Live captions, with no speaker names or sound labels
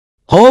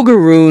Holger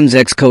Rune's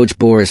ex-coach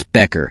Boris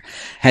Becker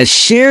has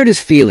shared his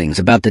feelings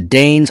about the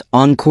Danes'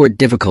 on-court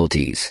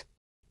difficulties.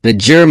 The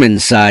German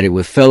sided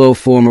with fellow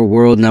former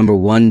world number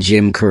 1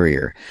 Jim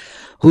Courier,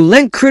 who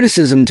lent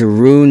criticism to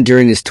Rune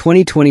during his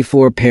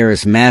 2024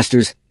 Paris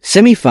Masters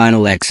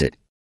semi-final exit.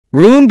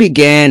 Rune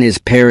began his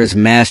Paris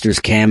Masters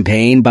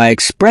campaign by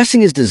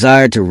expressing his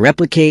desire to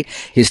replicate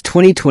his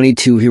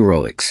 2022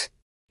 heroics.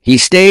 He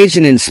staged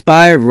an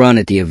inspired run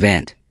at the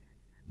event,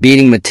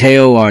 beating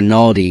Matteo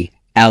Arnaldi,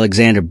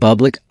 Alexander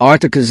Bublik,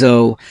 Arthur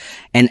Cazot,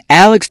 and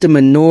Alex de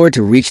Minaur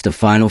to reach the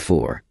Final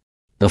Four.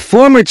 The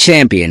former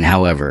champion,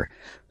 however,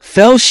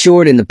 fell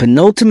short in the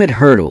penultimate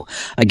hurdle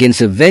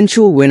against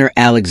eventual winner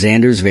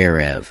Alexander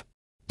Zverev.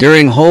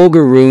 During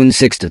Holger Rune's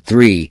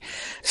 6-3,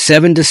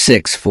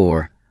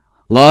 7-6-4,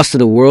 loss to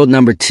the world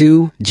number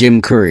 2, Jim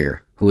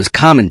Courier, who was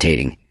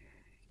commentating,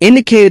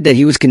 indicated that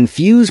he was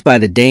confused by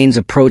the Danes'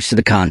 approach to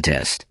the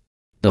contest.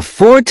 The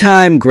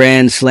four-time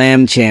Grand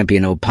Slam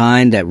champion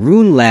opined that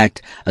Rune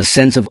lacked a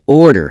sense of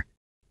order.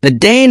 The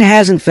Dane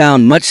hasn't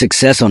found much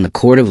success on the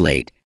court of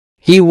late.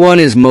 He won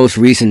his most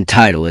recent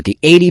title at the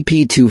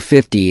ATP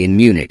 250 in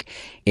Munich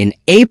in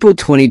April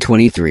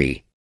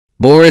 2023.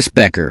 Boris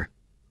Becker,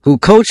 who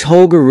coached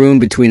Holger Rune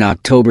between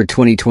October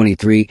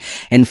 2023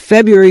 and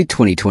February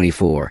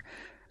 2024,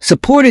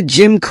 supported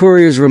Jim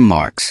Courier's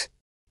remarks.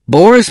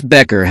 Boris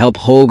Becker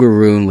helped Holger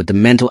Rune with the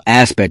mental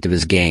aspect of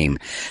his game.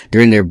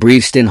 During their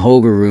brief stint,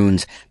 Holger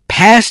Rune's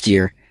past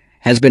year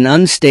has been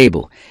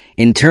unstable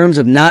in terms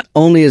of not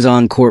only his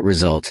on-court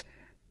results,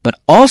 but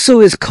also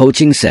his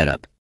coaching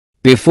setup.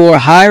 Before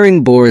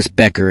hiring Boris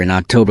Becker in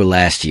October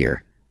last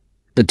year,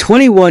 the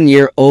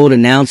 21-year-old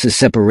announced his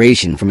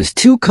separation from his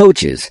two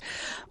coaches,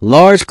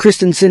 Lars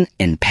Christensen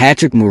and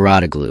Patrick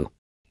Muratoglu.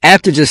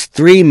 After just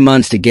 3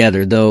 months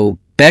together, though,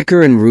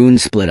 Becker and Rune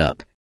split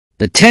up.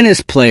 The tennis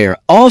player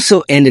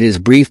also ended his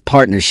brief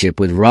partnership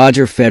with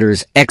Roger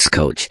Federer's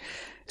ex-coach,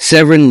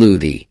 Severin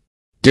Luthi.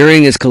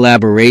 During his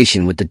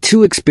collaboration with the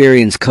two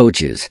experienced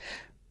coaches,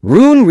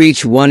 Rune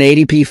reached one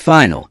ATP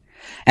final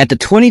at the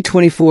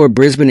 2024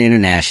 Brisbane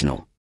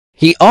International.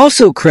 He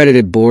also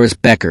credited Boris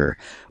Becker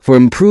for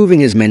improving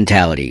his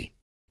mentality.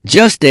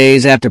 Just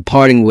days after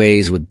parting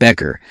ways with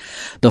Becker,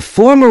 the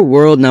former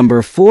world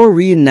number 4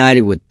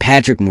 reunited with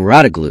Patrick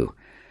Muratoglu,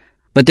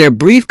 but their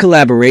brief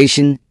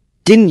collaboration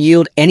didn't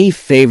yield any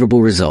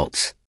favorable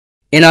results.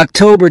 In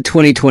October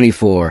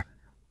 2024,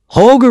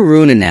 Holger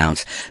Rune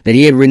announced that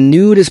he had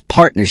renewed his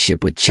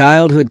partnership with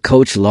childhood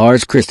coach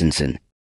Lars Christensen.